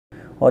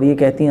اور یہ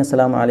کہتی ہیں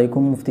السلام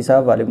علیکم مفتی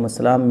صاحب۔ وعلیکم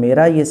السلام۔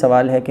 میرا یہ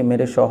سوال ہے کہ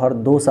میرے شوہر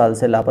 2 سال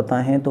سے لاپتہ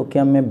ہیں، تو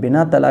کیا میں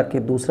بنا طلاق کے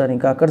دوسرا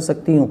نکاح کر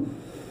سکتی ہوں؟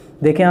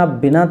 دیکھیں، آپ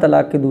بنا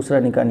طلاق کے دوسرا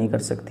نکاح نہیں کر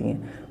سکتی ہیں،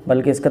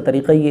 بلکہ اس کا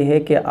طریقہ یہ ہے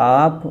کہ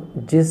آپ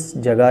جس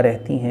جگہ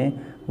رہتی ہیں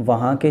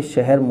وہاں کے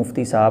شہر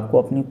مفتی صاحب کو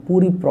اپنی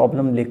پوری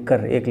پرابلم لکھ کر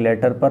ایک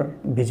لیٹر پر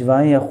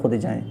بھجوائیں یا خود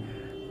جائیں،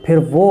 پھر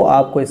وہ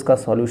آپ کو اس کا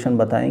سولوشن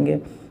بتائیں گے،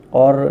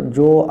 اور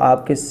جو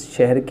آپ کے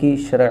شہر کی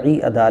شرعی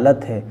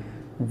عدالت ہے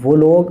وہ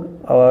لوگ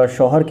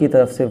شوہر کی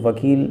طرف سے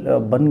وکیل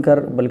بن کر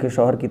بلکہ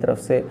شوہر کی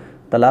طرف سے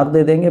طلاق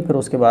دے دیں گے، پھر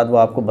اس کے بعد وہ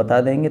آپ کو بتا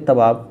دیں گے، تب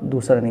آپ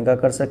دوسرا نکاح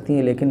کر سکتی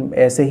ہیں، لیکن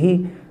ایسے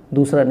ہی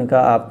دوسرا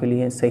نکاح آپ کے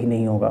لیے صحیح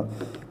نہیں ہوگا۔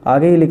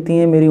 آگے یہ لکھتی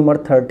ہیں میری عمر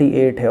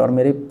 38 ہے اور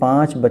میرے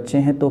 5 بچے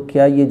ہیں، تو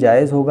کیا یہ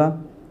جائز ہوگا؟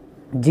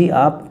 جی،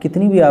 آپ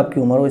کتنی بھی آپ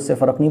کی عمر ہو، اس سے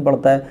فرق نہیں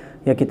پڑتا ہے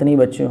یا کتنی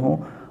بچے ہوں،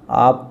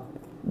 آپ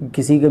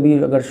کسی کا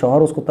بھی اگر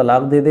شوہر اس کو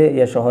طلاق دے دے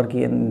یا شوہر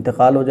کی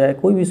انتقال ہو جائے،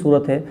 کوئی بھی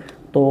صورت ہے،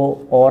 تو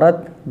عورت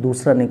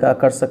دوسرا نکاح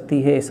کر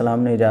سکتی ہے۔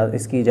 اسلام نے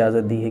اس کی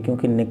اجازت دی ہے،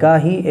 کیونکہ نکاح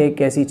ہی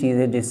ایک ایسی چیز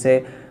ہے جس سے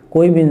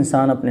کوئی بھی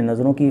انسان اپنے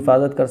نظروں کی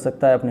حفاظت کر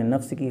سکتا ہے، اپنے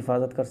نفس کی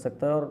حفاظت کر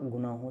سکتا ہے اور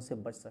گناہوں سے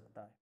بچ سکتا ہے۔